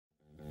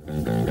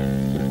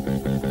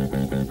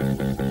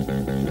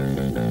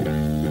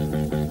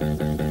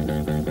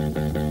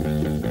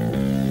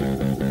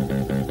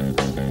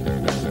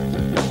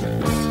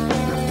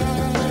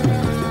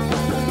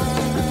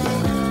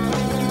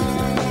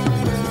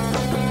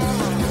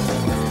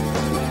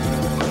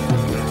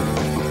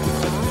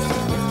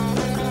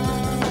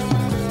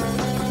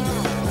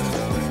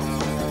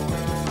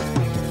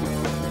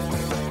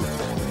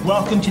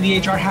Welcome to the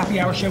HR Happy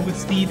Hour Show with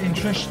Steve and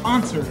Trish,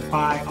 sponsored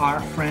by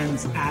our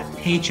friends at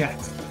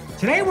Paychex.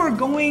 Today, we're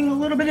going a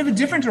little bit of a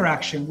different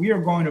direction. We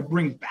are going to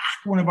bring back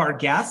one of our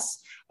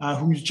guests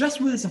who was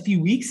just with us a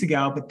few weeks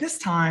ago, but this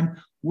time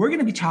we're going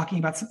to be talking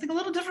about something a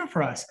little different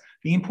for us,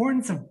 the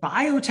importance of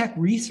biotech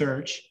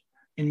research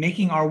in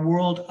making our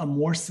world a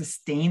more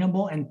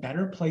sustainable and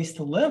better place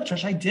to live.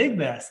 Trish, I dig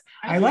this.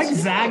 I like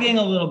zagging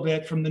a little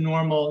bit from the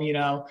normal,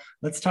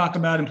 let's talk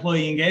about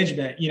employee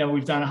engagement,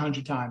 we've done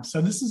 100 times. So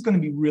this is going to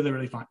be really,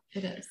 really fun.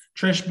 It is.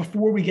 Trish,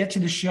 before we get to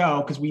the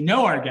show, because we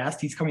know our guest,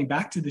 he's coming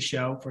back to the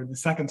show for the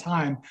second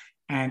time.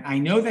 And I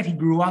know that he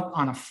grew up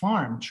on a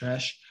farm,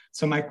 Trish.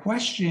 So my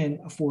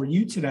question for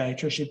you today,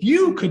 Trish, if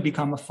you could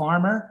become a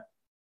farmer,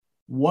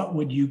 what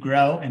would you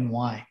grow and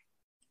why?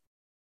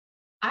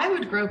 I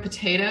would grow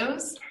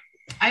potatoes.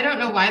 I don't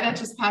know why that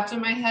just popped in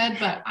my head,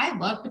 but I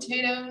love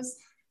potatoes.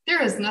 There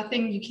is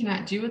nothing you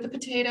cannot do with a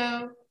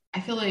potato.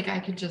 I feel like I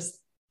could just,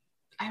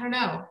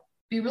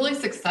 be really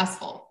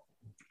successful.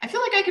 I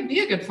feel like I could be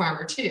a good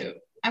farmer too.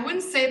 I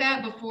wouldn't say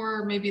that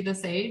before maybe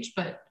this age,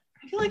 but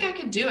I feel like I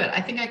could do it.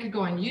 I think I could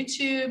go on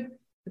YouTube,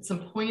 get some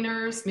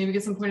pointers, maybe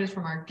get some pointers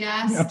from our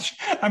guests.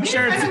 I'm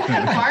sure it's what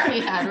kind of farm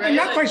he had, right? I'm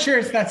not quite sure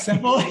it's that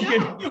simple. You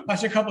can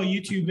watch a couple of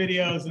YouTube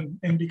videos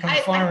and become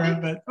a farmer,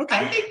 but okay.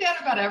 I think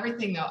that about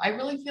everything though. I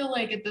really feel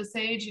like at this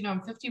age,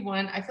 I'm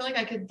 51. I feel like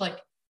I could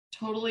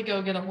totally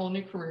go get a whole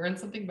new career in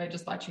something by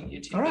just watching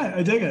YouTube. All right,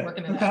 I dig it.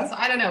 Working it out. So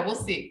I don't know. We'll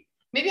see.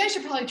 Maybe I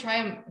should probably try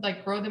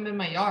and grow them in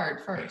my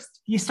yard first.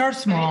 You start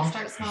small.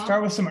 Right,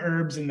 start with some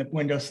herbs in the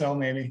windowsill,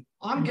 maybe.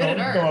 Well, I'm good at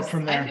herbs. Go up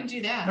from there. I can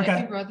do that. Okay.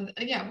 I can grow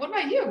yeah. What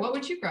about you? What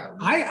would you grow?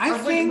 I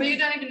think well, you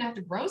don't even have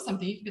to grow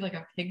something. You could be like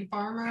a pig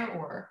farmer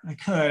or I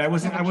could. I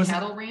wasn't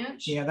cattle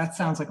ranch. Yeah, that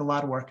sounds like a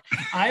lot of work.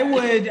 I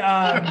would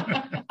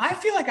I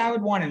feel like I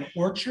would want an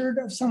orchard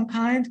of some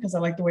kind because I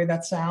like the way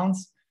that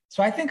sounds.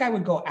 So I think I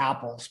would go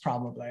apples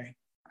probably.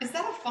 Is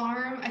that a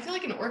farm? I feel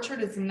like an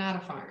orchard is not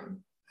a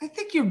farm. I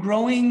think you're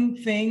growing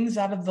things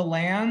out of the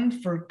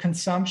land for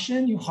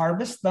consumption. You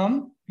harvest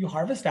them. You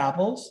harvest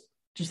apples,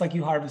 just like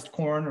you harvest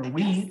corn or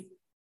wheat.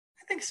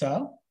 I think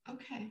so.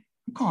 Okay.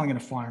 I'm calling it a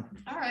farm.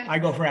 All right. I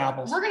go for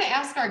apples. We're going to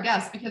ask our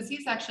guest because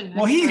he's actually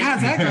an he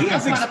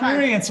has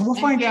experience. So we'll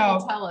find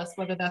out. Tell us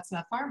whether that's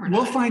a farm or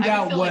not. We'll find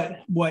out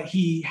what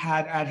he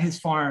had at his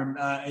farm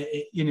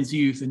in his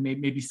youth and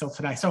maybe still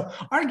today. So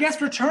our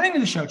guest returning to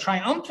the show,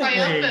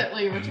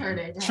 triumphantly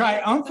returning. Right?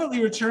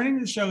 Triumphantly returning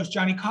to the show is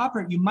Johnny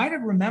Coppert. You might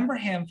have remembered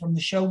him from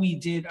the show we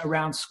did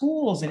around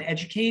schools and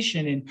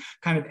education and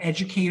kind of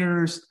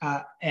educators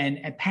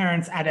and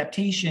parents'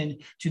 adaptation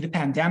to the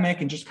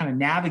pandemic and just kind of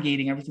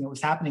navigating everything that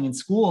was happening in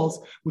schools,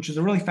 which was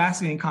a really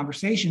fascinating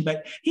conversation.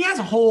 But he has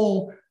a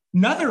whole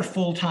another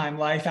full-time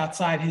life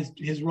outside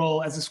his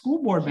role as a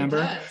school board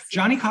member.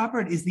 Johnny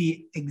Coppert is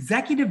the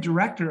executive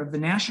director of the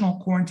National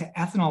Corn to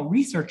Ethanol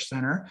Research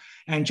Center.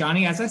 And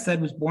Johnny, as I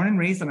said, was born and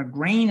raised on a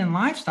grain and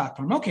livestock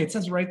farm. Okay, it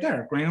says it right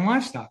there, grain and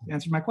livestock.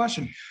 Answered my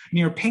question.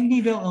 Near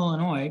Pinckneyville,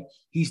 Illinois.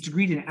 He's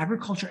degreed in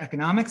agriculture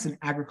economics and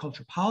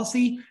agriculture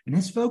policy, and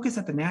his focus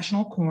at the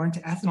National Corn to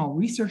Ethanol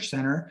Research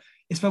Center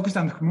is focused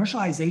on the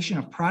commercialization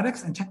of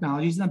products and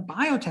technologies in the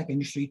biotech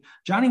industry.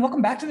 Johnny,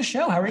 welcome back to the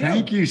show. How are you?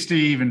 Thank you,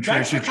 Steve and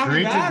Trish. It's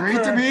great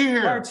to be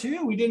here. Part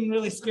two, we didn't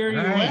really scare you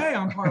away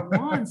on part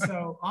one,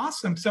 so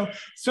awesome. So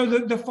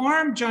the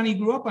farm Johnny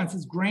grew up on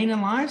says grain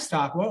and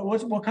livestock.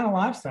 What kind of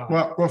livestock?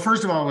 Well,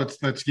 first of all,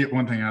 let's get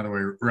one thing out of the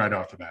way right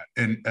off the bat.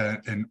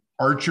 An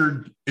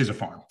orchard is a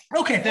farm.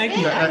 Okay, thank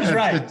you. I was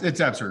right.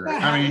 It's absolutely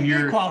right. I mean,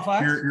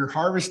 you're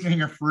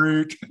harvesting a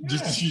fruit,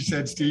 just as you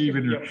said, Steve,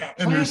 and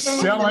you're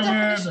selling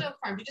it.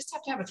 Farm. You just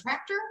have to have a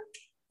tractor.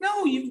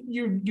 No,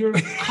 you're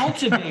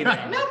cultivating.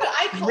 No, but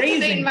I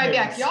cultivate in my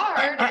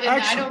backyard, and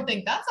I don't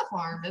think that's a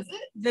farm, is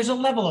it? There's a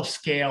level of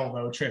scale,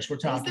 though, Trish. We're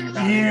talking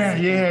about.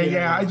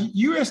 Yeah.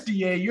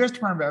 USDA, U.S.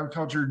 Department of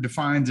Agriculture,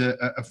 defines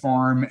a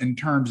farm in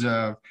terms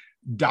of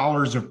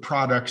dollars of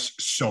products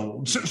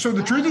sold. So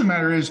the truth of the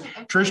matter is,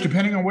 Trish,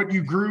 depending on what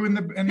you grew in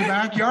the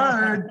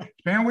backyard,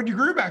 depending on what you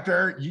grew back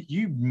there,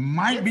 you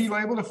might be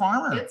labeled a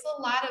farmer. It's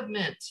a lot of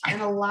mint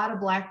and a lot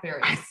of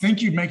blackberries. I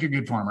think you'd make a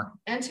good farmer.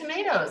 And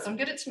tomatoes. I'm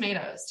good at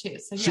tomatoes too.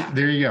 So yeah.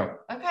 There you go.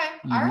 Okay.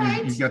 All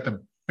right. You've got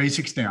the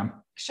basics down.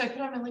 Should I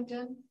put on my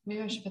LinkedIn?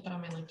 Maybe I should put that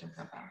on my LinkedIn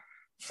profile.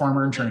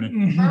 Farmer in training.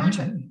 Mm-hmm. Farmer in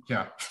training.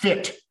 Yeah.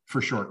 FIT for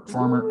short.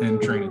 Farmer in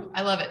training.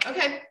 I love it.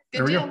 Okay.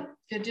 Good deal.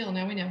 Good deal.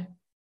 Now we know.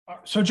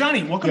 So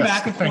Johnny, welcome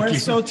back, of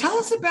course. So tell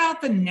us about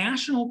the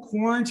National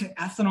Corn to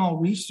Ethanol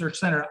Research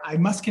Center. I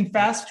must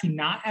confess to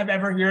not have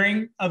ever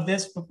hearing of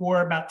this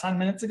before about 10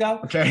 minutes ago.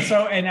 Okay.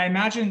 So, and I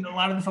imagine a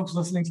lot of the folks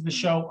listening to the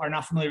show are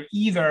not familiar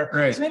either.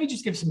 Right. So maybe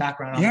just give some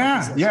background on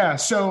Yeah.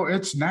 So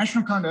it's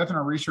National Corn to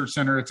Ethanol Research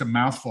Center. It's a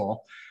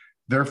mouthful.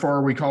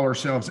 Therefore, we call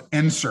ourselves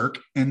NCERC,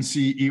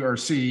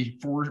 N-C-E-R-C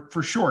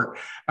for short.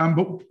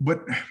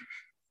 But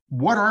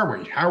what are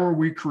we? How are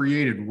we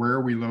created? Where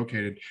are we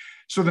located?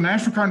 So the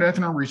National Corn to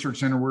Ethanol Research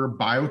Center, we're a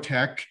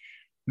biotech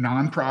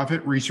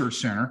nonprofit research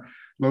center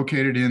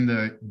located in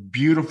the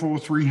beautiful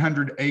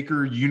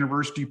 300-acre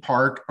University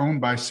Park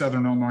owned by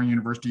Southern Illinois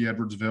University,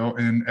 Edwardsville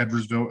in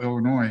Edwardsville,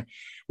 Illinois.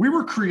 We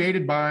were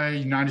created by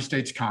United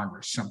States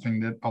Congress, something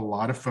that a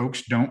lot of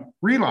folks don't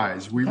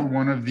realize. We were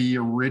one of the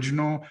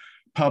original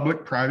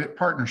public-private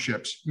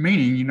partnerships,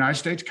 meaning United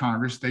States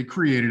Congress, they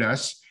created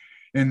us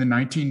in the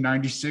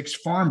 1996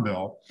 Farm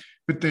Bill,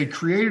 but they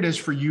created us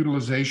for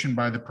utilization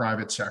by the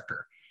private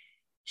sector.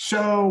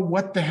 So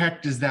what the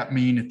heck does that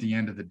mean at the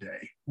end of the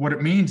day? What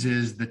it means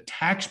is the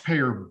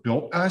taxpayer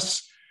built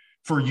us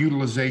for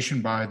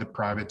utilization by the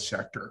private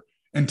sector.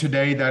 And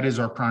today that is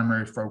our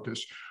primary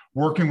focus,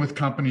 working with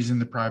companies in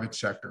the private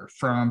sector,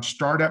 from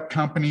startup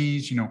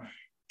companies,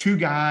 2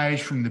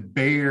 guys from the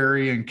Bay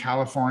Area in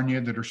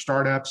California that are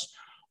startups,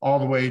 all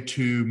the way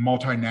to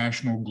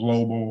multinational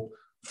global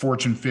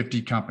Fortune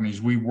 50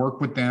 companies. We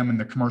work with them in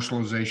the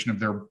commercialization of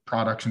their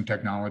products and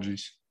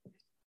technologies.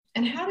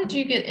 And how did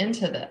you get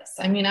into this?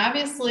 I mean,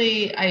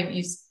 obviously,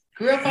 you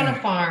grew up on a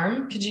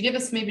farm. Could you give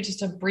us maybe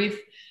just a brief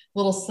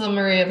little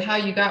summary of how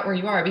you got where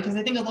you are? Because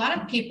I think a lot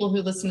of people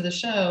who listen to the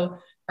show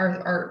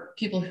are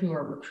people who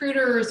are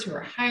recruiters, who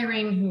are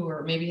hiring, who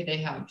are maybe they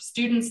have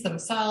students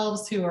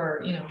themselves who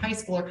are, high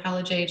school or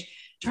college age,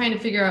 trying to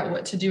figure out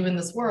what to do in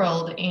this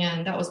world.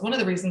 And that was one of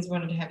the reasons we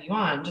wanted to have you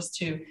on, just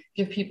to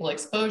give people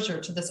exposure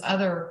to this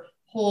other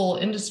whole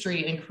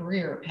industry and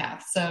career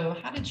path. So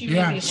how did you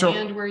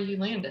land where you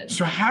landed?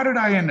 So how did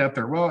I end up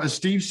there? Well, as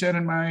Steve said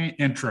in my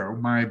intro,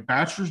 my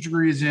bachelor's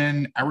degree is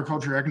in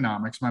agriculture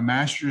economics. My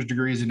master's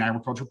degree is in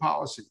agriculture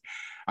policy.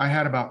 I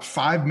had about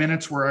 5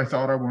 minutes where I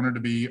thought I wanted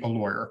to be a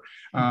lawyer.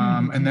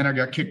 And then I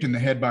got kicked in the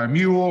head by a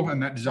mule,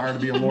 and that desire to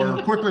be a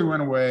lawyer quickly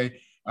went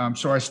away.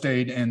 So I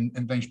stayed in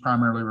things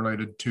primarily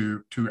related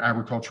to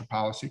agriculture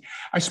policy.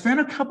 I spent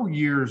a couple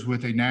years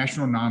with a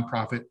national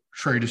nonprofit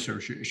trade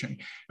association.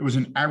 It was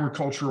an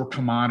agricultural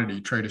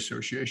commodity trade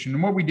association.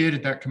 And what we did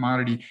at that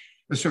commodity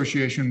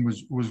association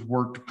was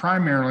worked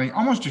primarily,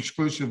 almost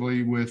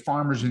exclusively, with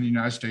farmers in the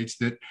United States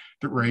that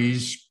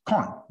raise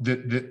corn,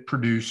 that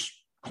produce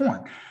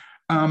corn.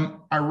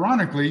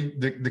 Ironically,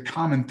 the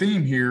common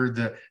theme here,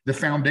 the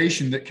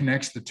foundation that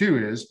connects the two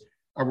is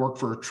I worked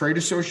for a trade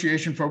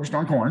association focused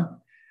on corn.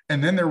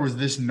 And then there was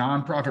this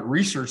nonprofit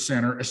research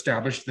center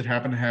established that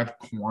happened to have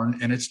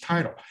corn in its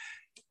title.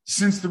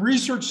 Since the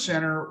research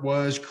center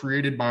was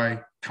created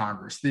by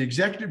Congress, the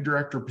executive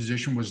director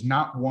position was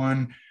not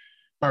one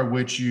by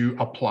which you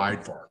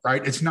applied for,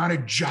 right? It's not a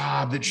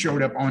job that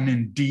showed up on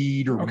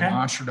Indeed or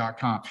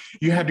Monster.com.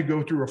 You had to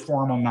go through a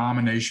formal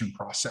nomination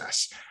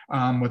process.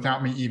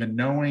 Without me even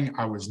knowing,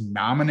 I was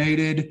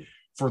nominated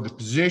for the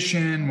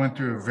position, went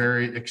through a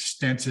very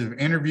extensive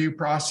interview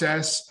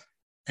process.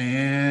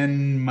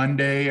 And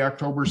Monday,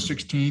 October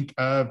 16th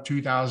of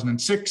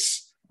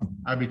 2006,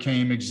 I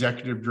became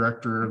executive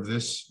director of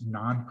this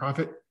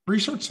nonprofit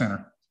research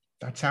center.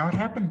 That's how it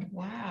happened.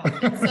 Wow.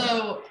 And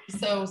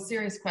so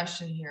serious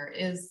question here.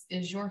 Is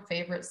your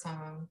favorite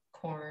song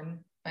Corn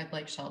by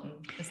Blake Shelton?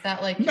 Is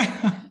that like,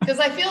 because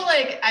I feel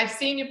like I've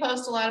seen you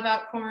post a lot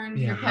about corn.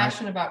 Yeah, you're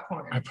passionate about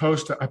corn. I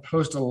post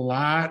a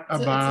lot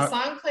about. It's a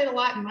song played a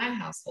lot in my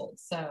household.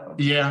 So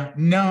yeah,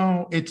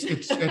 no, it's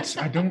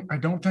I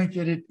don't think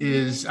that it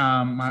is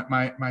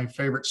my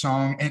favorite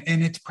song,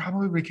 and it's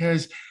probably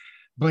because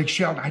Blake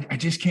Shelton, I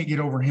just can't get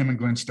over him and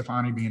Gwen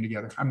Stefani being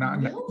together. I'm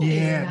not. Really?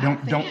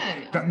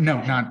 Don't.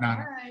 No, not. All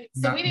right.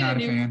 So we need a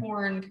new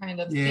corn kind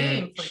of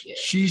theme for you.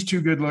 She's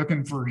too good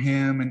looking for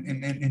him,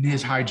 and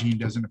his hygiene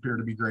doesn't appear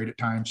to be great at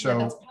times.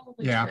 So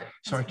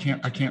so I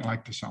can't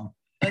like the song.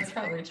 That's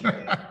probably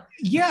true.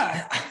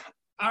 Yeah,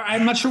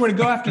 I'm not sure where to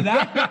go after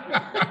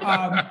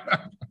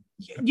that.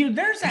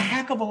 There's a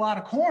heck of a lot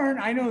of corn.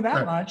 I know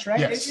that much, right?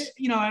 Yes.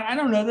 I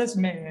don't know this,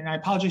 and I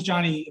apologize,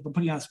 Johnny, for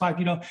putting you on the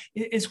spot.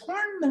 Is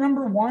corn the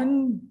number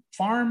one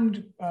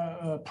farmed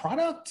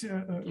product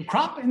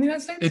crop in the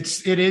United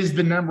States? It is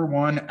the number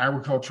one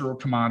agricultural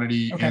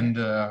commodity in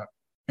the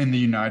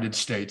United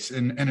States.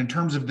 And in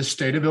terms of the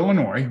state of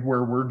Illinois,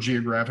 where we're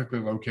geographically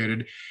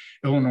located,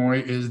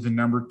 Illinois is the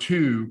number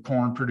 2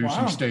 corn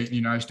producing state in the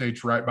United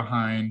States, right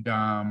behind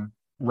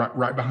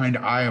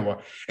Iowa.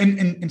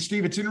 And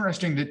Steve, it's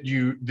interesting that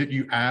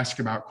you ask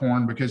about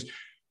corn, because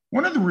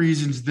one of the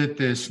reasons that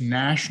this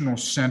national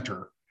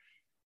center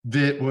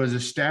that was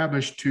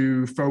established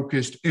to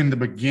focus in the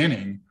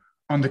beginning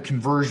on the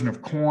conversion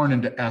of corn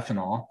into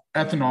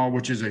ethanol,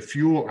 which is a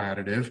fuel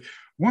additive,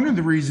 one of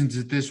the reasons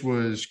that this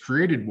was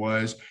created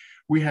was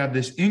we have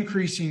this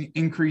increasing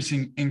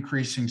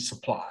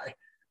supply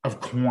of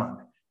corn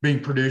being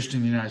produced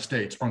in the United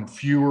States on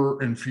fewer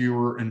and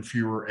fewer and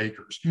fewer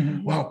acres.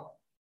 Mm-hmm. Well,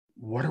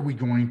 what are we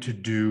going to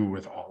do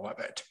with all of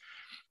it?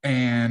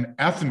 And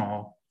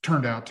ethanol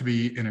turned out to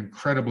be an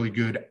incredibly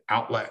good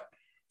outlet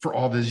for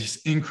all these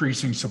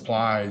increasing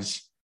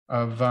supplies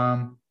of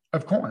corn.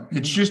 Mm-hmm.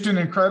 It's just an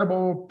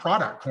incredible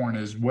product. Corn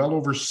is well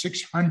over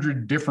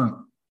 600 different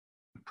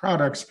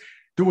products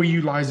that we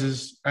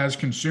utilize as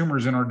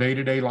consumers in our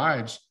day-to-day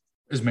lives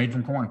is made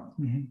from corn.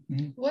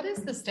 Mm-hmm. What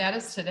is the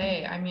status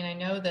today? I mean, I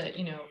know that,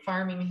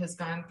 farming has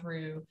gone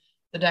through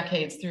the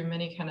decades through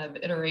many kind of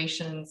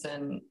iterations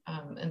and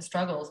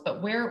struggles.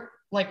 But where,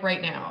 like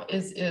right now,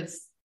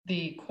 is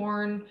the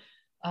corn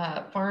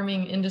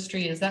farming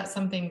industry, is that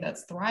something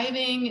that's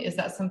thriving? Is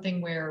that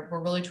something where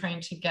we're really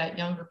trying to get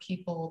younger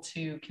people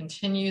to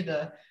continue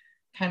the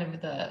kind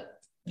of the,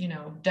 you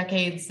know,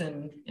 decades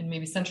and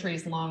maybe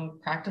centuries long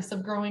practice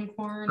of growing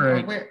corn?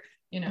 Right. Or where,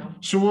 you know?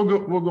 So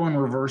we'll go in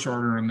reverse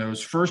order on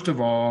those. First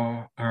of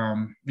all,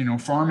 you know,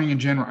 farming in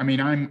general. I mean,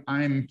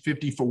 I'm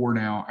 54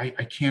 now. I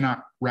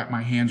cannot wrap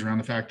my hands around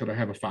the fact that I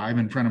have a 5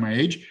 in front of my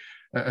age,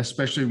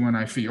 especially when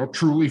I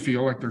truly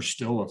feel like there's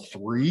still a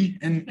 3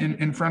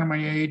 in front of my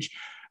age.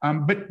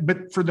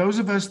 But for those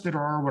of us that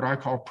are what I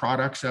call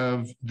products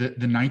of the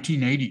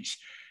 1980s,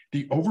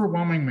 the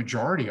overwhelming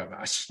majority of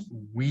us,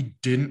 we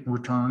didn't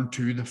return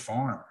to the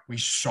farm. We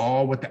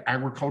saw what the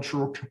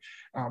agricultural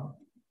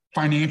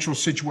financial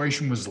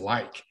situation was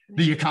like,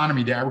 the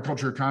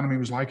agriculture economy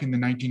was like in the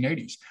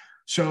 1980s.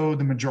 So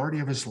the majority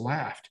of us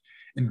left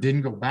and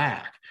didn't go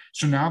back.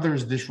 So now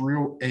there's this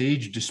real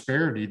age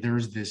disparity.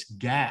 There's this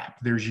gap.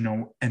 There's, you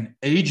know, an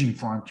aging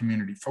farm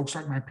community, folks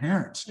like my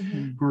parents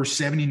who are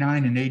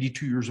 79 and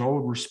 82 years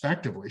old,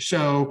 respectively.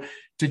 So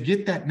to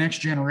get that next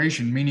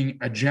generation, meaning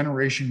a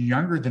generation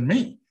younger than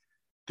me,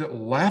 that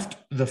left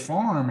the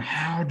farm,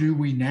 how do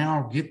we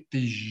now get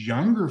these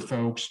younger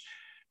folks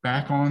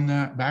back on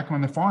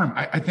the farm?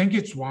 I think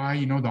it's why,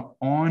 you know, the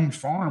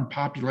on-farm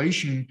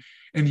population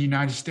in the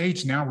United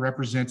States now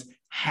represents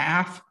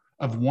half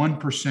of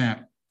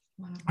 1%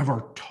 of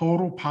our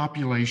total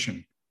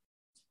population,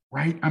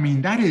 right? I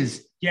mean, that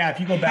is if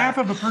you go back half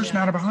of a person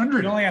out of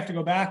 100. You only have to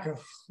go back,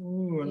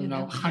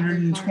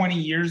 120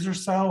 years or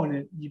so,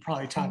 and you're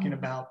probably talking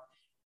about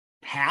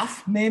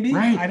half, maybe.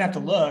 Right. I'd have to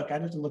look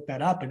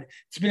that up, and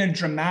it's been a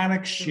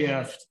dramatic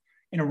shift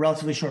in a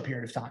relatively short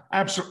period of time.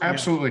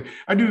 Absolutely.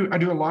 I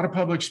do a lot of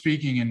public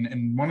speaking,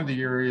 and one of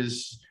the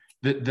areas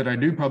that I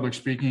do public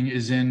speaking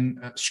is in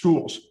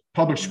schools,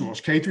 public schools,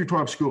 K through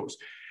 12 schools.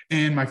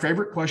 And my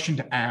favorite question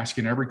to ask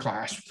in every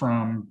class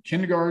from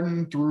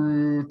kindergarten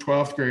through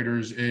 12th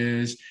graders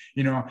is,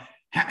 you know,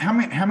 how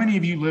many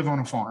of you live on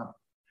a farm?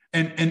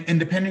 And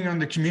depending on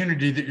the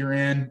community that you're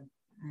in,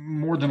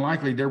 more than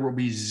likely there will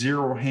be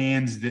 0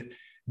 hands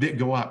that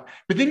go up.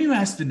 But then you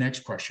ask the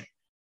next question: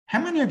 how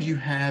many of you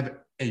have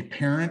a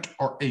parent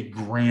or a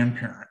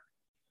grandparent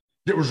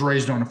that was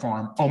raised on a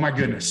farm? Oh my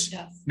goodness.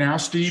 Yes. Now,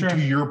 Steve, to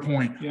your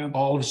point,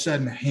 all of a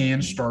sudden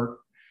hands start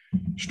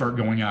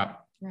going up.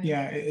 Right.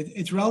 Yeah,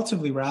 it's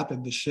relatively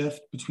rapid, the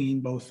shift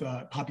between both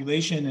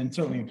population and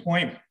certainly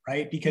employment,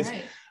 right? Because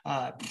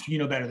you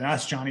know better than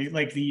us, Johnny,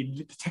 like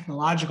the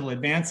technological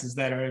advances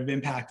that have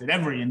impacted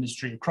every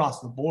industry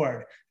across the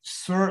board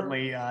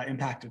certainly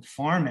impacted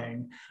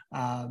farming.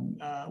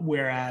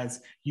 Whereas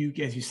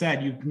as you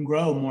said, you can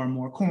grow more and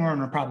more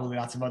corn, or probably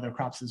lots of other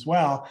crops as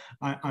well,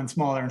 on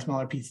smaller and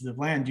smaller pieces of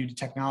land due to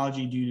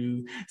technology,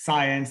 due to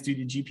science,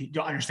 due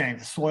to understanding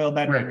the soil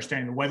better,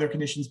 understanding the weather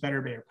conditions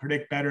better,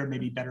 predict better,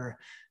 maybe better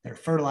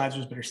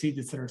fertilizers, better seeds,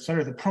 et cetera, et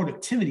cetera. The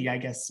productivity, I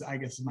guess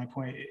is my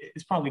point,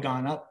 it's probably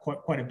gone up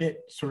quite a bit,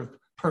 sort of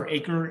per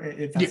acre.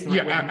 If that's the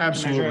right way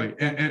absolutely.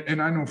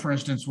 And I know, for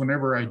instance,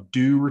 whenever I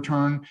do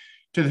return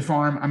to the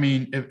farm, I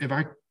mean, if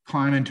I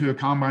climb into a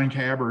combine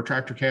cab or a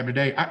tractor cab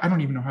today, I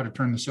don't even know how to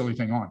turn the silly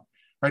thing on,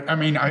 right? I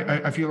mean,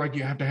 I feel like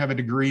you have to have a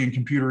degree in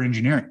computer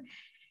engineering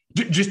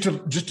just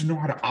to know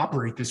how to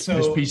operate this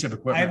piece of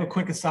equipment. I have a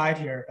quick aside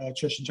here,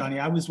 Trish and Johnny.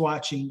 I was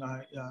watching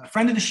a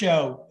friend of the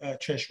show,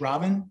 Trish,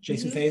 Robin,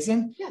 Jason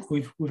Faison,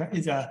 who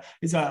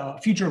is a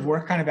future of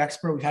work kind of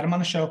expert. We've had him on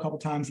the show a couple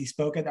of times. He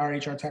spoke at our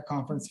HR Tech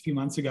conference a few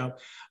months ago.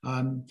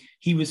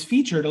 He was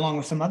featured along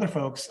with some other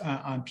folks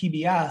on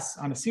PBS,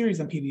 on a series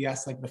on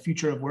PBS, like the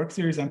Future of Work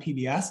series on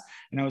PBS.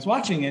 And I was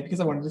watching it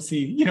because I wanted to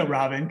see, you know,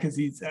 Robin, because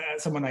he's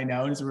someone I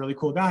know and he's a really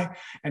cool guy.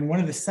 And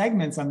one of the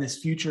segments on this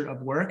Future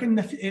of Work, and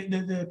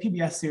the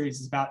PBS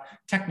series is about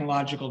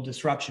technological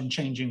disruption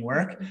changing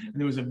work. And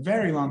there was a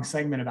very long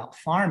segment about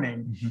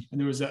farming. And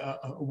there was a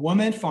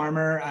woman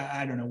farmer,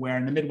 I don't know where,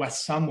 in the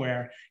Midwest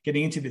somewhere,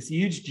 getting into this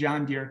huge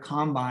John Deere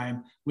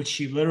combine, which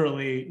she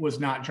literally was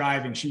not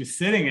driving. She was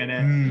sitting in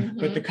it,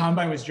 but the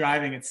combine was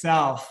driving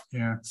itself,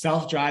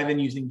 self-driving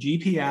using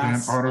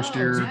GPS, auto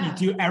steer. You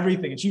do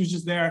everything. And she was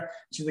just there.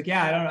 She's like,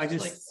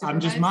 I'm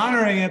just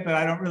monitoring it, but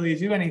I don't really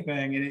do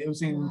anything. And it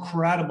was an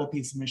incredible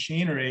piece of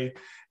machinery.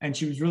 And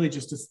she was really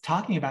just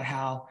talking about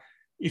how,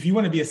 if you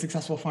want to be a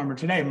successful farmer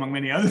today, among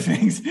many other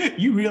things,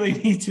 you really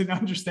need to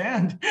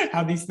understand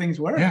how these things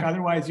work.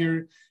 Otherwise,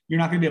 you're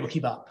not going to be able to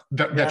keep up.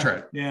 That's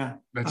right. Yeah,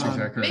 that's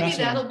exactly right. Maybe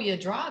that'll be a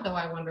draw, though.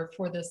 I wonder,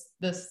 for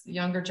this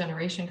younger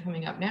generation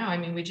coming up now. I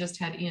mean, we just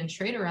had Ian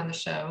Schrader on the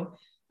show,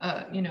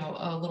 a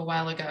little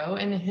while ago,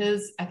 and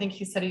I think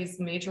he said he's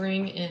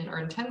majoring in, or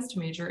intends to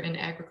major in,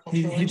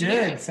 agricultural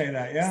engineering. He did say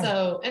that, yeah.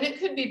 So, and it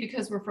could be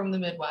because we're from the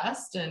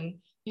Midwest, and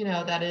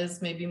that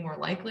is maybe more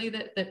likely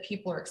that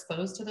people are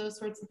exposed to those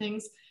sorts of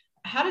things.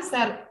 How does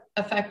that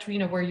affect,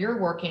 where you're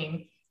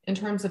working? in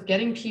terms of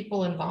getting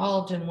people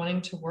involved and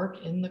wanting to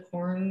work in the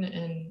corn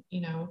and,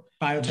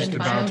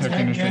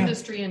 biotech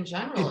industry in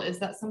general? Is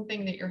that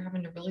something that you're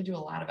having to really do a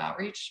lot of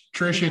outreach?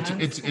 Trish,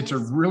 it's a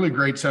really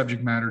great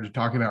subject matter to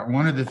talk about.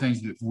 One of the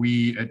things that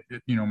we at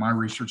my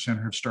research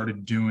center have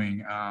started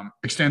doing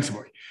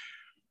extensively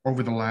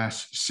over the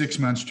last 6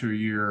 months to a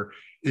year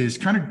is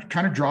kind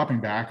of dropping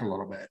back a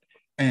little bit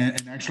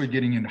and actually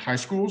getting into high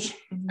schools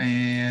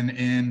and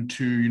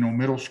into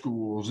middle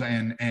schools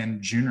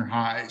and junior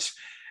highs,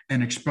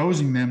 and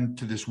exposing them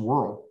to this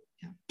world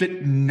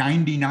that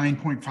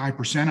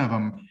 99.5% of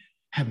them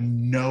have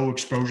no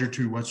exposure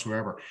to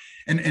whatsoever.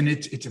 And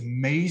it's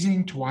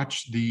amazing to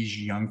watch these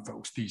young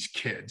folks, these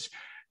kids,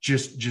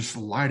 just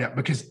light up,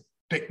 because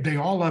they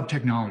all love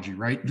technology,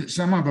 right?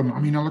 Some of them, I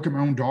look at my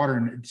own daughter,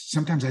 and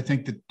sometimes I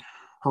think that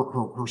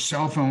her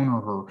cell phone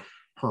or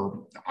her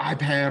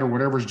iPad or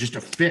whatever is just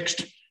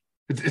affixed.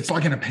 It's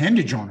like an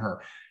appendage on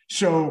her.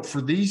 So for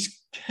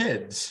these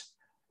kids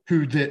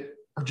that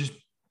are just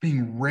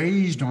being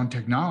raised on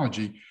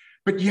technology,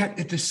 but yet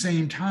at the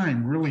same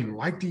time really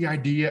like the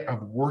idea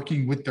of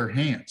working with their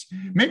hands,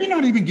 maybe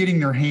not even getting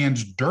their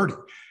hands dirty,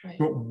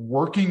 but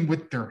working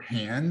with their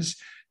hands,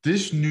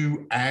 this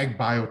new ag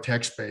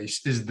biotech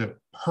space is the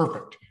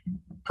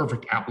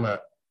perfect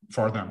outlet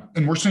for them.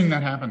 And we're seeing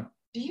that happen.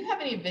 Do you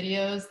have any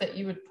videos that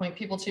you would point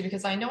people to?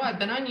 Because I know I've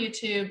been on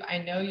YouTube. I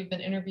know you've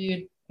been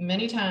interviewed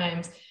many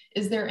times.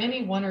 Is there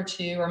any one or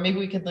two, or maybe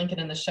we could link it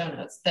in the show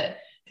notes,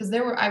 because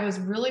I was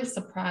really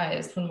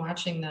surprised when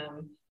watching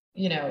them,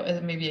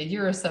 maybe a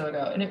year or so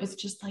ago. And it was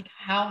just like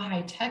how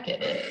high tech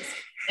it is.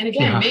 And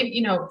again,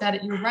 maybe,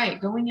 that you're right,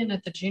 going in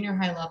at the junior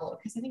high level,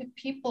 because I think if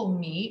people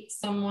meet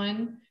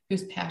someone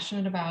who's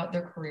passionate about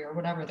their career,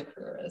 whatever the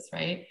career is,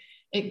 right,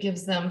 it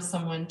gives them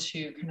someone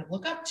to kind of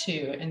look up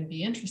to and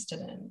be interested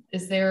in.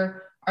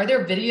 Are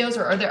there videos,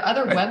 or are there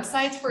other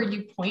websites where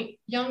you point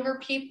younger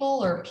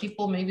people or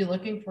people maybe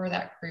looking for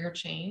that career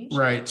change?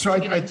 Right. So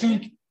I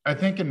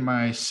think in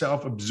my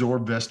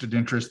self-absorbed vested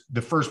interest,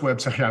 the first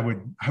website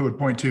I would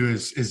point to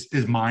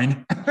is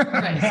mine.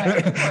 Right.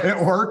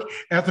 At work,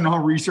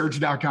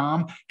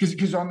 ethanolresearch.com,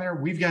 because on there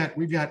we've got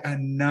a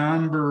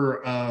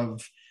number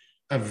of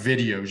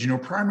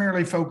videos,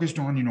 primarily focused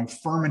on,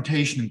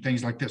 fermentation and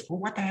things like this. Well,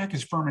 what the heck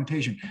is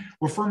fermentation?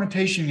 Well,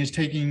 fermentation is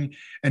taking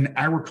an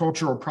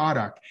agricultural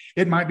product.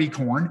 It might be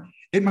corn.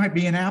 It might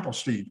be an apple,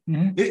 Steve.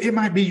 It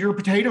might be your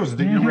potatoes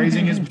that you're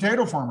raising as a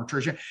potato farmer,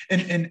 Tricia,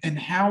 and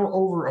how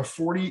over a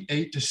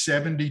 48 to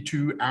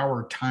 72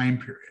 hour time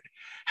period,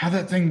 how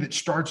that thing that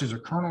starts as a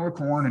kernel of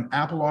corn, an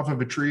apple off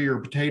of a tree, or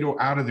a potato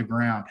out of the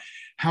ground,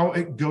 how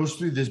it goes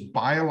through this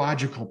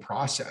biological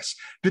process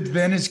that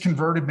then is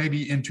converted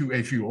maybe into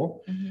a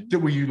fuel that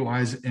we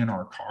utilize in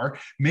our car.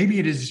 Maybe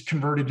it is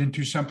converted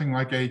into something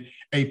like a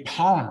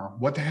polymer.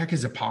 What the heck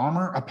is a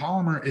polymer? A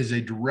polymer is a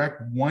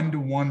direct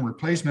one-to-one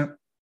replacement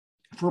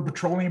for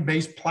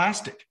petroleum-based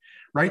plastic,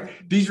 right?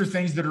 These are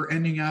things that are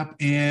ending up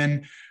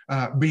in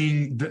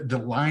being the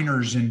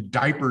liners and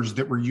diapers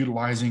that we're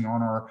utilizing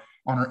on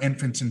our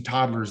infants and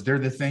toddlers. They're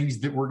the things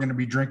that we're going to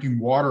be drinking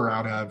water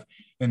out of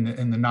in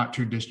the not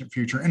too distant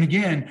future. And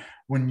again,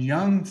 when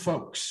young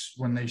folks,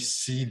 when they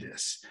see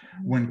this,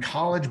 when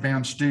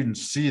college-bound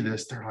students see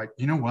this, they're like,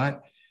 you know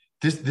what?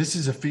 This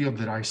is a field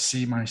that I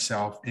see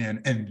myself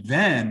in. And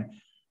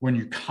then when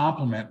you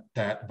complement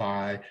that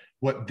by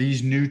what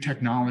these new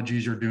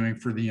technologies are doing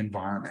for the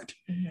environment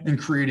and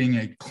creating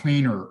a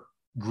cleaner,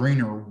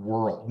 greener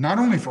world, not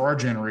only for our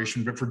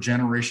generation, but for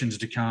generations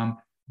to come,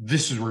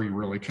 this is where you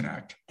really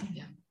connect.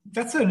 Yeah.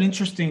 That's an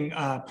interesting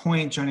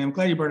point, Johnny. I'm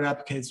glad you brought it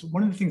up, because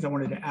one of the things I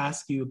wanted to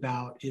ask you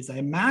about is, I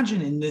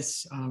imagine in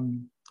this,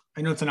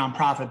 I know it's a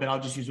nonprofit, but I'll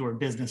just use the word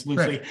business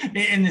loosely. Right.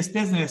 In this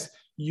business,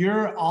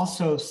 you're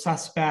also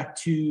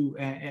suspect to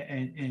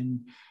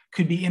and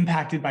could be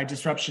impacted by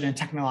disruption and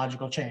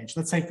technological change.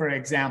 Let's say, for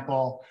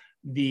example,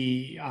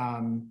 the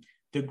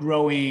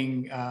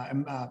growing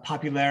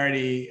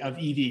popularity of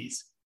EVs,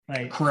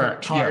 right?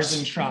 Correct. For cars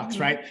and trucks,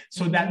 right?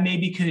 So that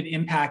maybe could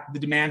impact the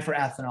demand for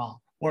ethanol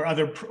or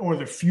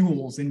the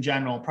fuels in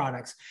general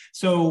products.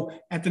 So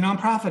at the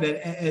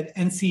nonprofit at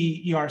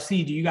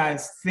NCERC, do you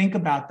guys think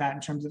about that in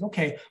terms of,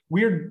 okay,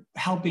 we're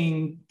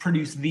helping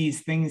produce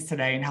these things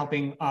today and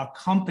helping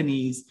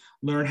companies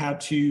learn how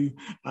to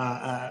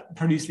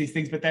produce these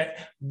things, but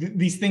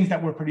these things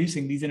that we're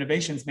producing, these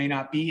innovations, may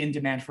not be in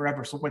demand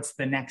forever. So what's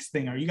the next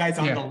thing? Are you guys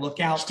on the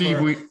lookout, Steve,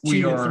 for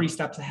we 2 are, to 3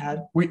 steps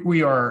ahead?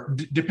 We are,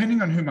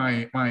 depending on who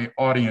my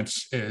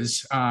audience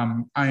is,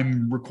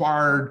 I'm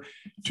required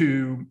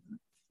to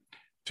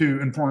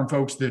inform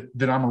folks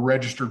that I'm a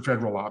registered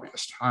federal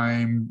lobbyist.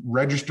 I'm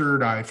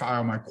registered. I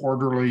file my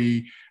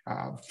quarterly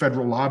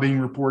federal lobbying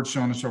reports, so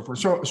on and so forth.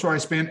 So I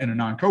spent, in a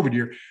non-COVID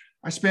year,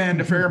 I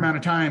spend a fair amount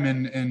of time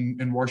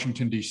in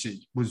Washington,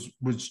 D.C.,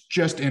 was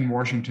just in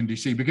Washington,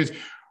 D.C., because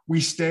we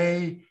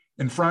stay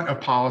in front of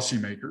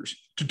policymakers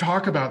to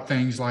talk about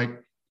things like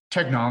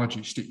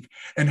technology, Steve,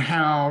 and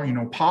how,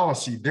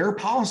 their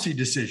policy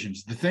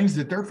decisions, the things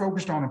that they're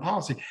focused on in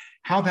policy,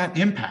 how that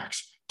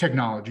impacts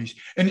technologies.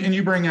 And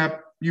you bring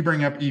up you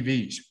bring up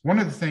EVs. One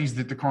of the things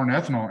that the car and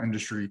ethanol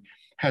industry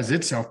has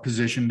itself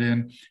positioned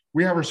in,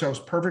 we have ourselves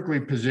perfectly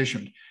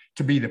positioned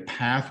to be the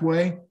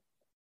pathway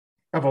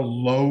of a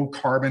low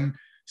carbon,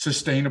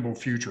 sustainable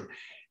future.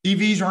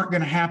 EVs aren't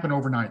going to happen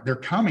overnight. They're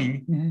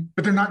coming,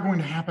 but they're not going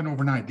to happen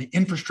overnight. The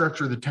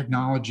infrastructure, the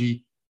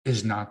technology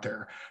is not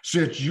there. So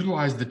it's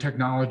utilize the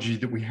technology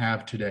that we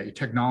have today,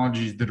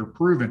 technologies that are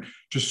proven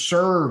to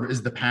serve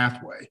as the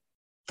pathway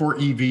for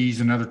EVs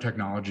and other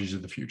technologies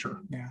of the future.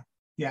 Yeah.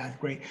 Yeah,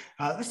 great.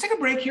 Let's take a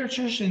break here,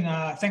 Trish, and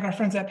thank our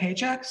friends at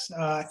Paychex.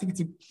 I think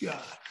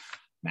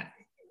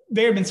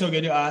they have been so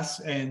good to us,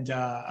 and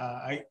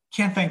I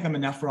can't thank them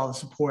enough for all the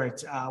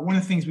support. One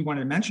of the things we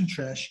wanted to mention,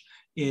 Trish,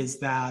 is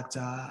that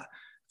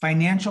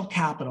financial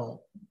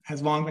capital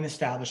has long been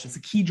established as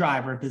a key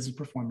driver of business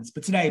performance.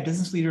 But today,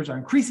 business leaders are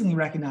increasingly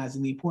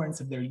recognizing the importance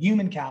of their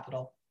human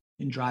capital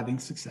in driving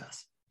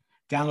success.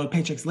 Download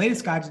Paycheck's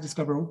latest guide to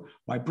discover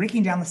why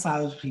breaking down the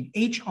silos between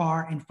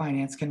HR and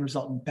finance can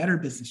result in better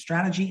business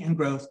strategy and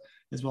growth,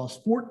 as well as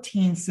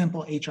 14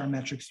 simple HR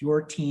metrics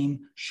your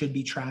team should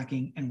be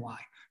tracking and why.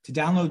 To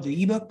download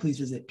the ebook, please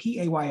visit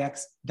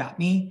payx.me/FDM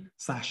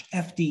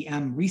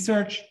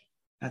research.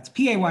 That's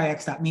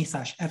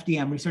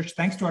payx.me/FDM research.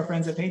 Thanks to our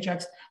friends at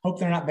Paychex. Hope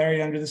they're not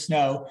buried under the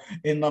snow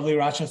in lovely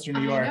Rochester,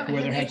 New York,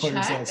 where their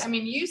headquarters is. I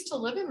mean, you used to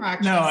live in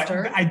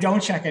Rochester. No, I don't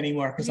check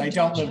anymore because I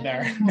don't live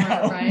there. Anymore,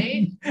 no.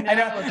 Right? No,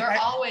 they're I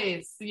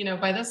always,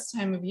 by this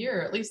time of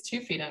year, at least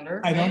 2 feet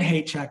under. I don't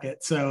hate check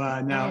it. So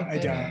no, I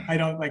don't. I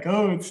don't like,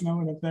 oh, it's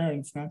snowing up there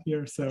and it's not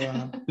here. So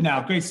but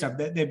no, great stuff.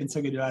 They've been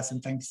so good to us,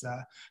 and thanks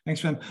for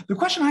them. The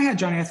question I had,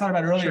 Johnny, I thought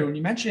about earlier when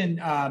you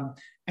mentioned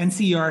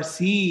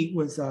NCERC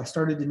was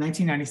started in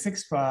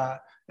 1996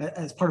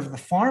 as part of the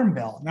Farm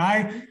Bill. Now,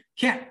 I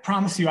can't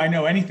promise you I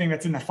know anything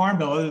that's in the Farm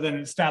Bill other than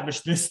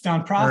establish this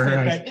nonprofit,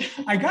 right.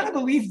 But I got to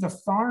believe the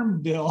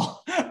Farm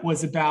Bill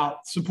was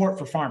about support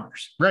for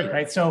farmers.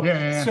 Right. So,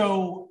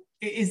 so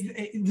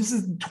this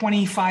is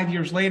 25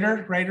 years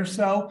later, right, or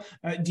so.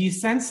 Do you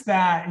sense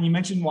that, and you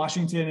mentioned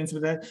Washington and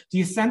so that, do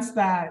you sense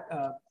that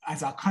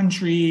as a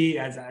country,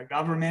 as a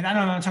government, I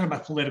don't know, I'm talking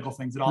about political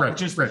things at all, but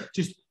just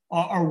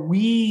are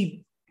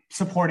we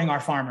supporting our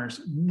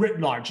farmers writ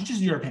large? Just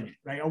your opinion,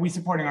 right? Are we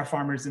supporting our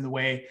farmers in the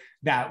way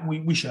that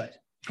we should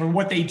for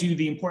what they do,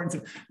 the importance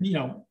of,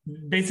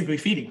 basically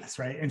feeding us,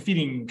 right? And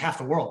feeding half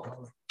the world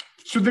probably.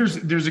 So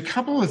there's a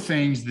couple of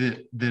things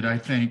that I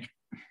think,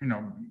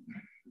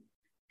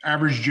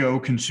 average Joe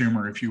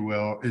consumer, if you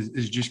will,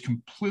 is just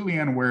completely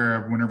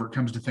unaware of whenever it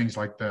comes to things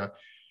like the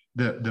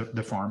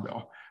Farm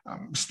Bill.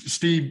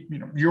 Steve,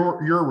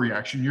 your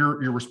reaction,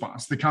 your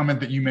response, the comment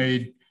that you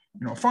made,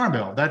 Farm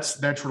Bill,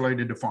 that's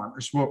related to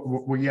farmers.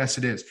 Well, yes,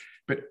 it is.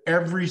 But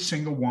every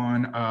single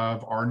one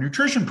of our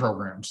nutrition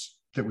programs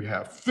that we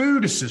have,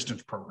 food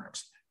assistance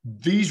programs,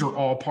 these are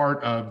all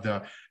part of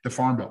the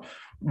Farm Bill.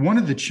 One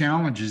of the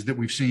challenges that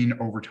we've seen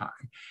over time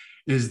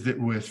is that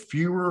with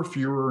fewer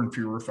and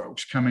fewer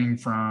folks coming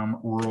from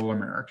rural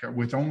America,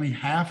 with only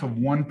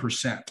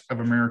 0.5% of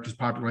America's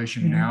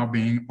population now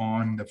being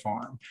on the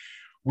farm,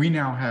 we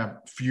now have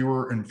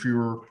fewer and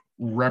fewer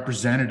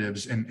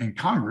representatives in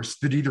Congress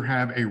that either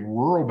have a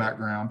rural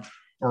background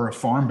or a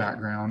farm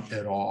background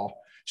at all.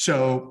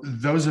 So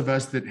those of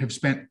us that have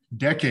spent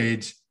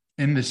decades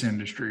in this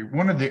industry,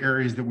 one of the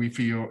areas that we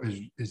feel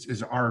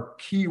is our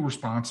key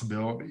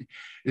responsibility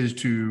is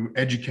to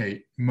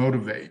educate,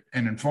 motivate,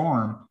 and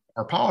inform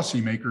our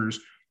policymakers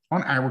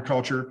on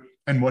agriculture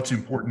and what's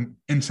important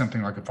in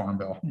something like a Farm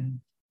Bill.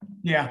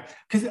 Yeah,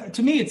 because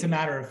to me, it's a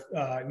matter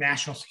of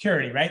national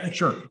security, right? Like,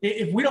 sure.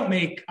 If we don't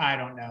make, I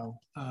don't know,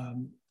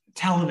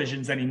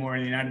 televisions anymore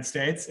in the United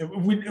States,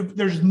 if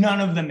there's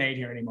none of them made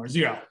here anymore,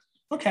 zero.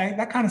 Okay,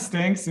 that kind of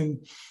stinks.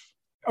 And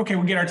okay,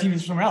 we'll get our TVs from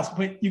somewhere else.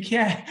 But you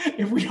can't,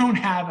 if we don't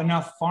have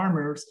enough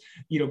farmers,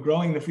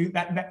 growing the food,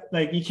 that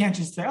like you can't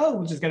just say, oh,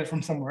 we'll just get it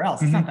from somewhere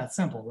else. It's not that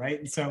simple, right?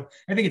 And so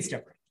I think it's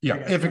different. Yeah,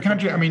 if a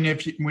country,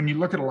 when you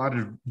look at a lot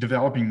of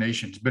developing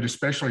nations, but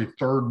especially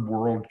third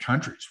world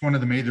countries, one of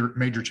the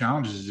major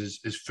challenges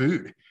is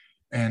food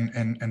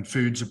and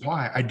food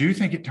supply. I do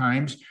think at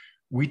times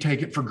we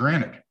take it for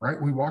granted, right?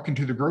 We walk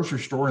into the grocery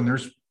store and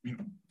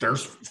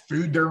there's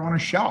food there on a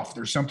shelf.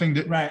 There's something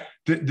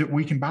that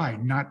we can buy.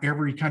 Not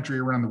every country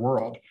around the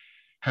world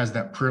has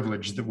that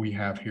privilege that we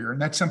have here.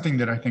 And that's something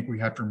that I think we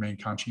have to remain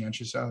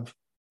conscientious of.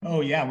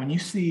 Oh yeah. When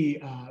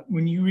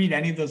you read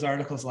any of those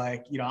articles,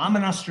 like, I'm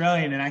an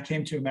Australian and I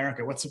came to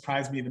America, what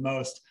surprised me the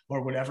most,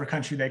 or whatever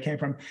country they came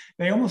from,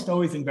 they almost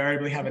always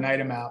invariably have an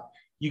item out.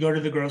 You go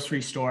to the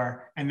grocery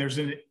store and there's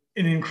an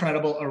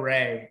incredible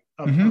array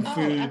of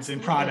foods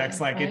and products.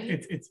 Like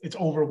it's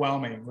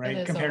overwhelming,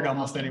 right? Compared to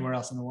almost anywhere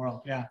else in the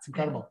world. Yeah. It's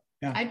incredible.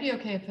 Yeah. I'd be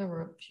okay if there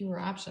were fewer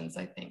options.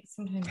 I think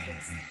sometimes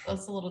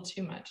it's a little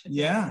too much.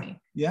 Yeah.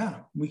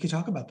 We could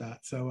talk about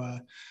that. So,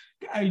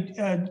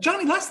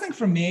 Johnny, last thing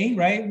from me,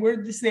 right?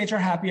 This is the HR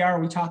Happy Hour.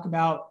 We talk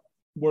about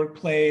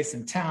workplace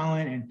and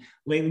talent. And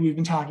lately we've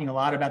been talking a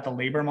lot about the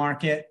labor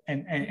market,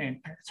 and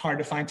it's hard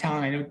to find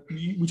talent. I know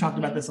we talked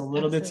about this a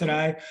little bit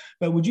today,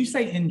 but would you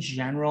say in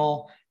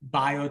general,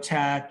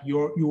 biotech,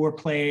 your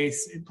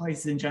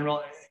places in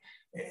general,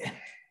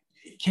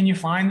 can you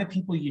find the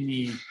people you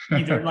need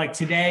either like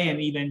today,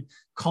 and even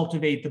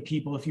cultivate the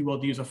people, if you will,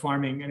 to use a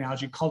farming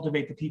analogy,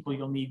 cultivate the people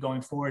you'll need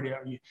going forward?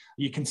 Are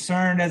you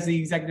concerned as the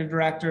executive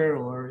director,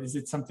 or is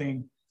it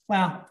something,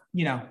 well,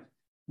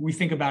 we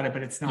think about it,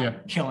 but it's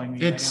not killing me?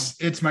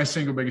 It's my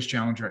single biggest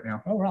challenge right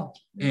now. Oh, wow.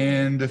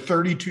 In the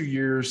 32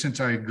 years since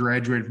I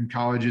graduated from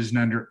colleges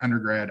and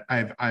undergrad,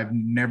 I've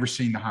never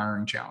seen the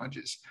hiring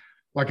challenges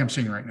like I'm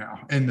seeing right now.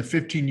 In the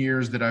 15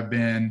 years that I've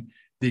been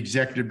the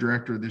executive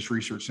director of this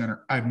research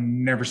center, I've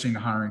never seen the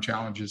hiring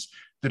challenges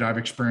that I've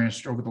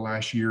experienced over the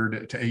last year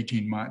to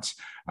 18 months.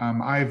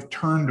 I've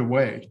turned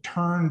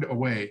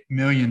away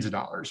millions of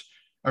dollars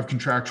of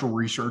contractual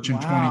research in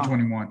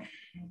 2021,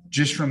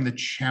 just from the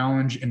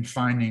challenge in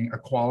finding a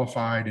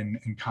qualified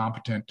and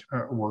competent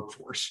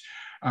workforce.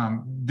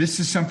 This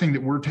is something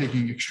that we're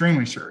taking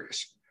extremely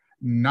serious,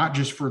 not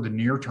just for the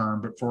near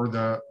term, but for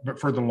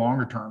the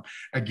longer term.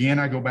 Again,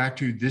 I go back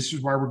to, this is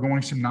why we're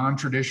going some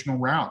non-traditional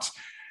routes.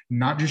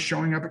 Not just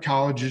showing up at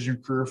colleges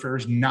and career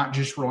fairs, not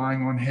just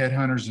relying on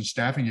headhunters and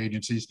staffing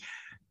agencies,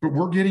 but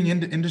we're getting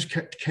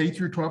into K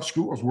through 12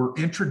 schools. We're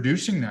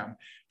introducing them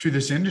to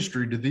this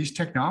industry, to these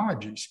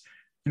technologies,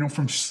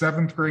 from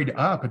 7th grade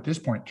up at this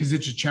point, because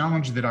it's a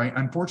challenge that I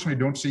unfortunately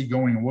don't see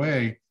going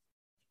away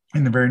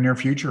in the very near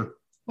future.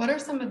 What are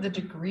some of the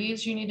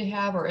degrees you need to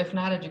have, or if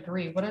not a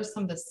degree, what are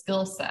some of the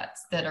skill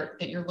sets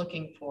that you're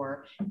looking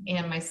for?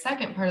 And my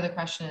second part of the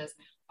question is,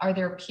 are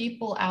there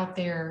people out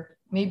there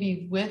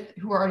maybe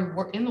who are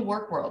already in the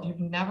work world, who've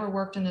never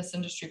worked in this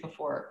industry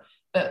before,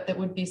 but that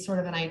would be sort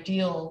of an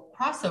ideal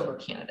crossover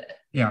candidate?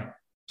 Yeah.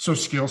 So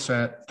skill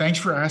set. Thanks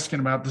for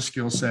asking about the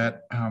skill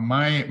set.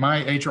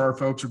 My HR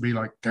folks would be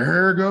like,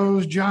 there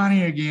goes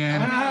Johnny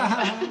again.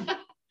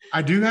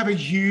 I do have a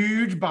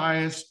huge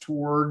bias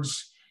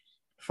towards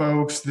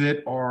folks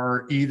that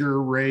are either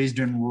raised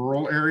in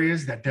rural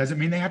areas. That doesn't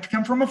mean they have to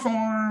come from a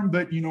farm,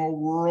 but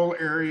rural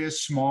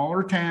areas,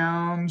 smaller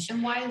towns.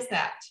 And why is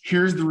that?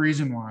 Here's the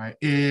reason why.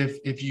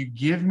 If you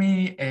give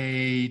me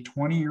a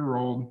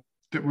 20-year-old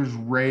that was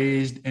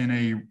raised in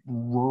a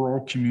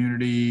rural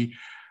community,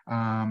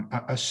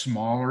 a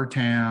smaller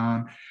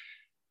town,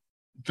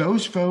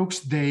 those folks,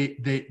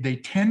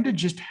 they tend to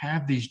just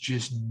have these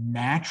just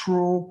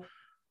natural,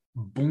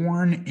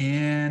 born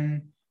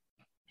in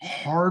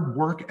hard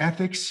work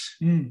ethics,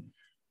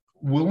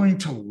 willing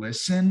to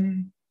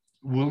listen,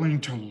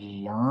 willing to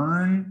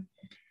learn.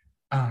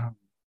 I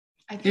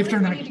feel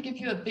like we need to give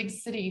you a big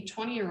city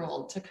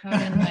 20-year-old to come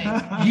and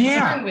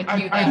learn with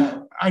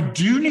you. I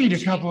do need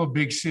a couple of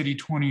big city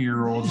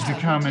 20-year-olds to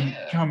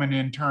come and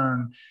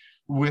intern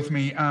with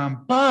me.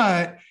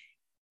 But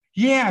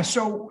yeah,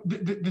 so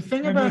the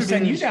thing about it is,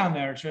 send you down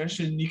there,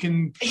 Trish, and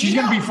she's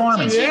going to be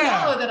farming. You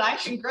know that I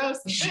can grow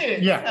some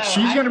food. Yeah,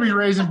 so she's going to be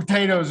raising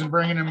potatoes and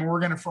bringing them, and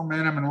we're going to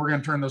ferment them, and we're going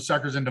to turn those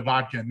suckers into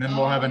vodka, and then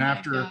we'll have an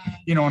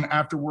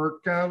after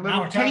work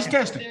little taste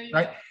testing,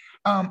 right?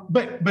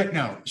 But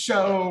no.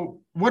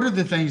 So what are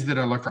the things that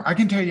I look for? I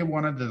can tell you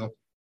one of the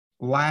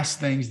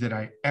last things that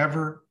I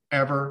ever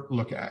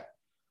look at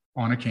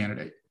on a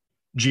candidate: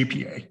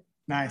 GPA.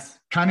 Nice.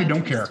 Kind of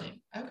don't care.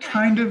 Okay.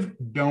 Kind of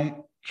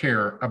don't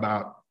care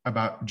about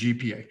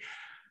GPA.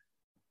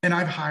 And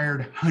I've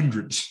hired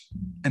hundreds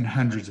and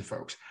hundreds of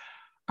folks.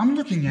 I'm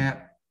looking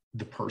at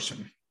the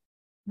person.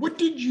 What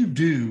did you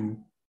do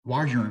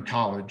while you're in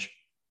college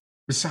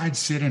besides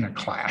sit in a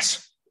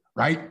class,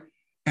 right?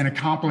 And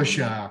accomplish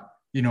a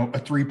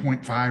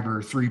 3.5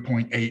 or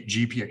 3.8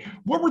 GPA?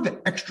 What were the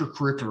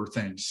extracurricular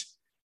things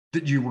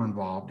that you were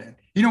involved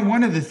in?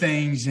 One of the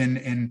things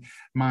in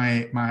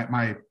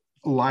my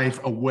life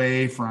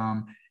away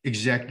from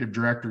executive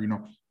director,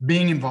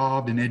 being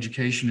involved in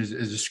education as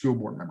a school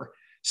board member.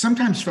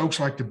 Sometimes folks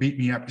like to beat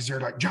me up because they're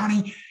like,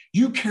 Johnny,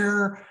 you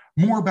care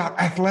more about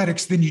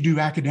athletics than you do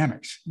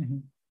academics. Mm-hmm.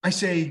 I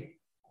say,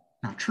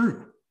 not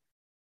true.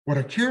 What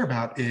I care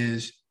about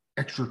is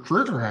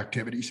extracurricular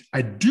activities.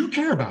 I do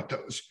care about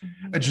those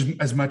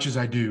as much as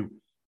I do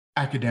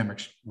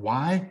academics.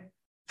 Why?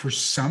 For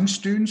some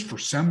students, for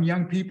some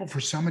young people,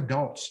 for some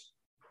adults,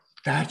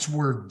 that's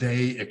where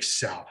they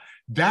excel.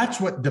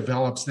 That's what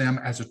develops them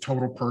as a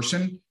total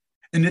person.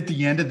 And at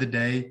the end of the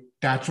day,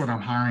 that's what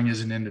I'm hiring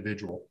as an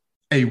individual,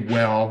 a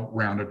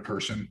well-rounded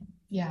person.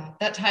 Yeah,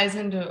 that ties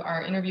into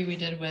our interview we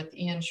did with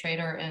Ian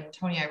Schrader and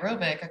Tony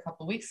Aerobic a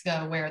couple of weeks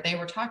ago, where they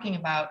were talking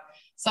about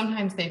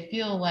sometimes they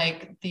feel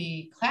like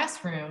the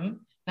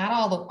classroom, not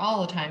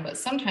all the time, but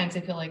sometimes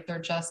they feel like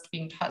they're just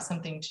being taught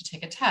something to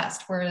take a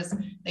test, whereas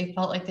they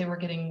felt like they were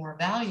getting more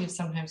value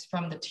sometimes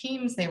from the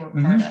teams they were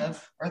part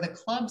of or the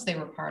clubs they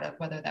were part of,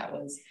 whether that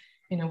was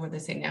would they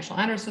say National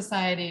Honor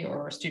Society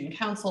or Student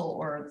Council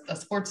or a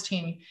sports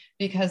team,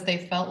 because they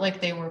felt like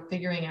they were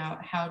figuring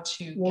out how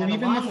to well, get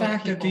even along the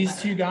fact with that these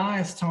better. two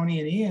guys, Tony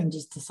and Ian,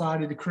 just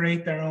decided to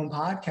create their own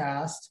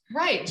podcast.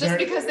 Right. Just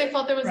because they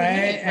felt there was a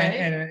need,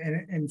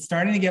 right? And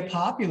starting to get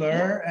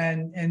popular,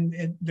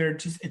 and they're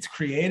just, it's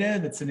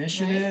creative, it's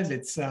initiative, right.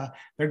 It's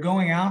they're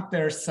going out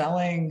there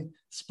selling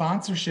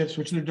sponsorships,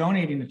 which they're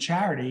donating to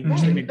charity,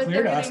 which they made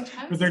clear to us,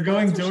 but they're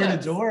going door to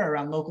door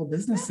around local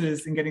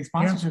businesses and getting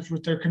sponsorships,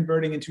 which they're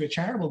converting into a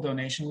charitable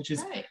donation, which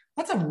is,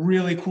 that's a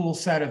really cool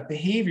set of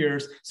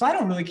behaviors. So I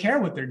don't really care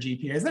what their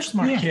GPA is. They're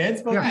smart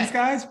kids, both these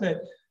guys,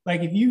 but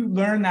like, if you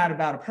learn that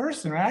about a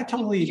person, right? I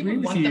totally agree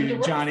with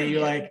you, Johnny. You're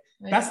like,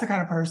 that's the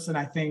kind of person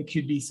I think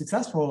could be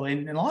successful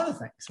in a lot of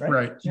things, right?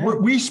 Right. Yeah.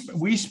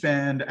 We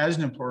spend, as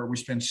an employer, we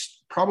spend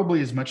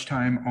probably as much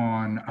time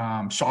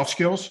on soft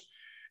skills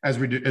as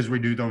we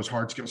do those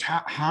hard skills.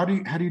 How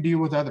do you deal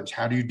with others?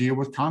 How do you deal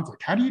with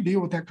conflict? How do you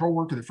deal with that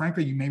coworker that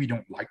frankly you maybe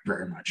don't like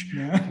very much,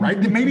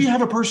 right? That maybe you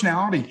have a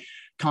personality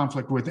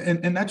conflict with,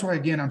 and that's why,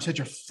 again, I'm such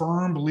a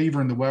firm believer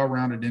in the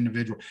well-rounded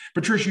individual.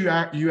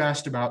 Patricia, you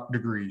asked about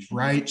degrees,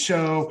 right?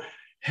 So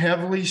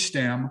heavily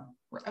STEM.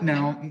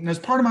 Now, as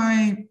part of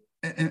my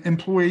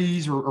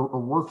employees or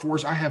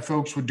workforce, I have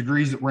folks with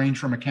degrees that range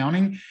from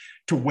accounting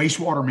to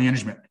wastewater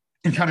management.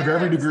 And kind of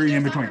every degree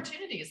in between.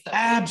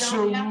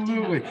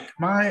 Absolutely.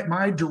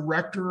 My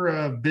director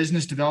of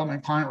business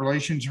development, client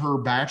relations, her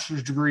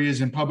bachelor's degree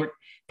is in public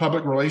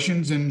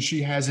relations, and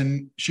she has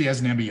an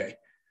MBA,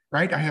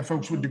 right? I have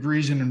folks with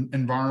degrees in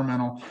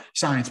environmental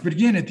science. But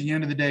again, at the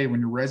end of the day, when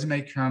your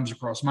resume comes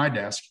across my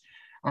desk,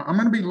 I'm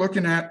going to be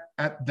looking at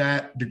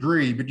that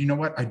degree. But you know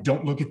what? I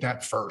don't look at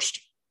that first.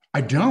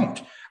 I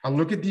don't. I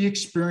look at the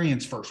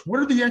experience first.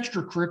 What are the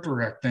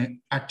extracurricular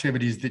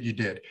activities that you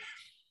did?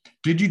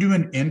 Did you do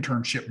an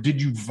internship?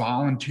 Did you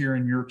volunteer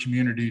in your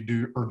community,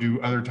 do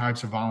other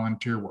types of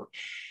volunteer work?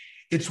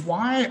 It's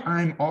why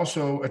I'm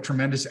also a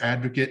tremendous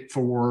advocate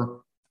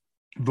for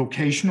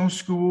vocational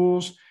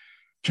schools,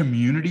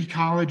 community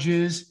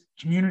colleges.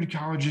 Community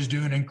colleges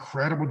do an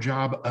incredible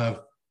job of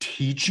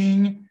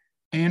teaching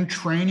and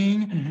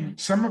training. Mm-hmm.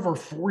 Some of our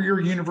four-year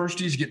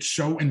universities get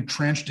so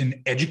entrenched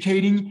in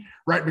educating,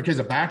 right? Because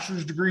a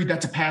bachelor's degree,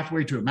 that's a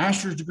pathway to a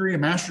master's degree. A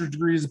master's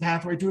degree is a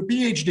pathway to a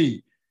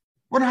PhD.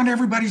 Well, not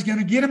everybody's going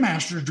to get a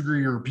master's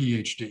degree or a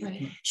PhD.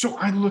 Right. So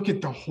I look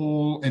at the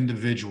whole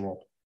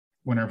individual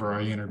whenever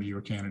I interview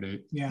a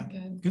candidate. Yeah,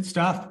 good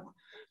stuff.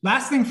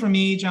 Last thing for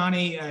me,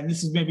 Johnny, and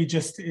this is maybe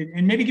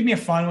maybe give me a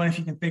fun one if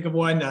you can think of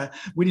one.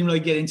 We didn't really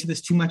get into this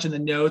too much in the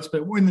notes,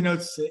 but in the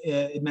notes,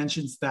 it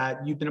mentions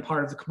that you've been a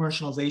part of the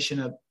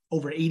commercialization of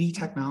over 80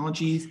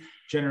 technologies,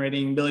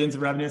 generating billions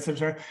of revenue,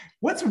 etc.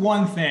 What's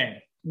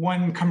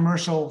one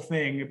commercial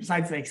thing,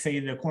 besides like say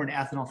the corn to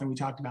ethanol thing we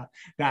talked about,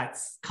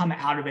 that's come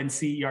out of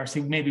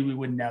NCERC, maybe we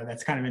wouldn't know,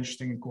 that's kind of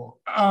interesting and cool?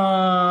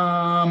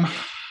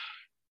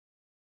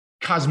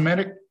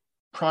 Cosmetic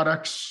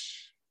products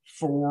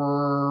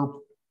for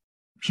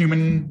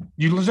human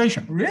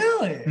utilization.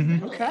 Really?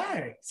 Mm-hmm.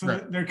 Okay.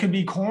 So there could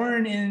be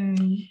corn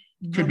in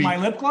my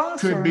lip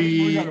gloss? Could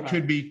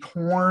be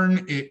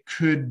corn. It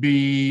could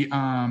be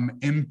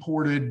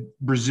imported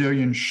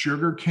Brazilian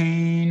sugar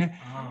cane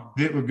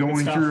that would go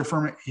through a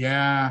ferment.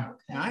 Yeah.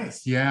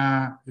 Nice.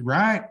 Yeah.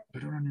 Right.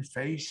 Put it on your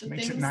face.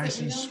 Makes it nice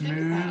and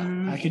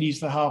smooth. I could use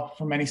the help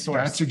from any source.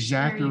 That's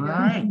exactly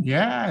right.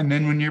 Yeah. And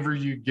then whenever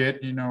you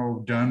get,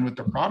 done with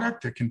the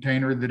product, the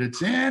container that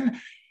it's in,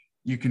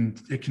 it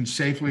can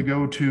safely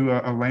go to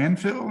a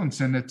landfill, and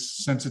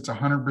since it's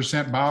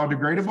 100%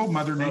 biodegradable,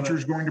 Mother Nature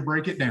is going to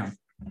break it down.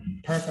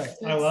 Perfect.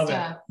 I love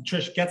it.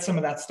 Trish, get some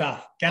of that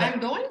stuff. I'm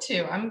going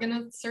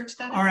to search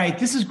that. All right.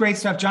 This is great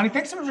stuff. Johnny,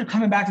 thanks so much for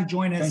coming back to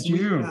join us. Thank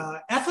you.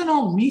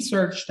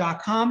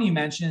 Ethanolresearch.com you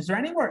mentioned. Is there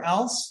anywhere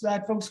else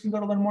that folks can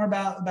go to learn more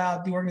about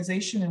the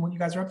organization and what you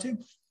guys are up to?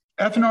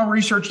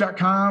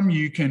 Ethanolresearch.com.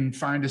 You can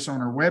find us on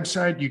our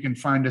website. You can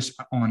find us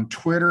on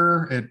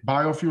Twitter at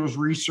Biofuels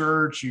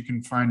Research. You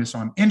can find us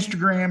on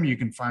Instagram. You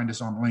can find us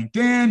on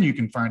LinkedIn. You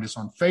can find us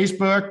on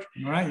Facebook.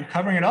 All right, you're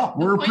covering it all.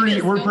 We're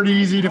pretty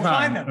easy to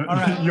find. Them. All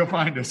right. You'll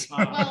find us.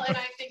 Well, and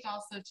I think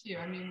also too,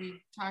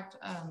 we've talked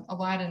a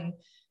lot in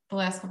the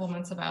last couple of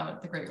months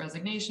about the Great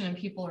Resignation, and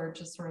people are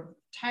just sort of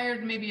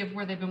tired maybe of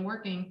where they've been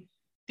working.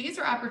 These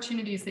are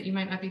opportunities that you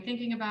might not be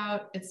thinking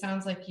about. It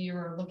sounds like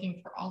you're looking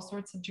for all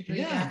sorts of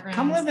degree backgrounds.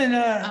 Come live in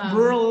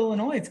rural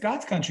Illinois. It's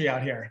God's country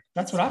out here.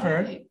 That's what I've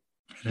heard. It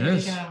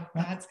is. There you go.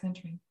 God's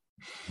country.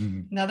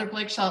 Another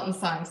Blake Shelton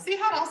song. See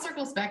how it all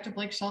circles back to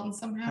Blake Shelton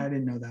somehow? I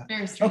didn't know that.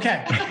 Very strange.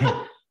 Okay.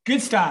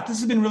 Good stuff. This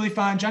has been really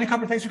fun. Johnny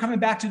Copper, thanks for coming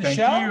back to the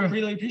show. Thank you.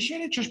 Really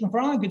appreciate it. Trish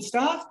McFarland, good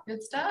stuff.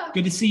 Good stuff.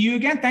 Good to see you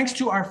again. Thanks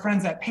to our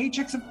friends at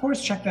Paychex, of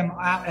course. Check them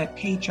out at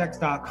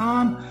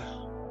paychex.com.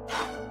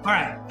 All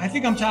right, I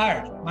think I'm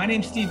tired. My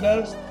name's Steve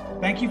Bose.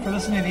 Thank you for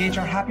listening to the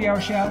HR Happy Hour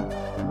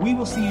Show. We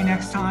will see you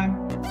next time,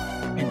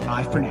 and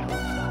bye for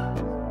now.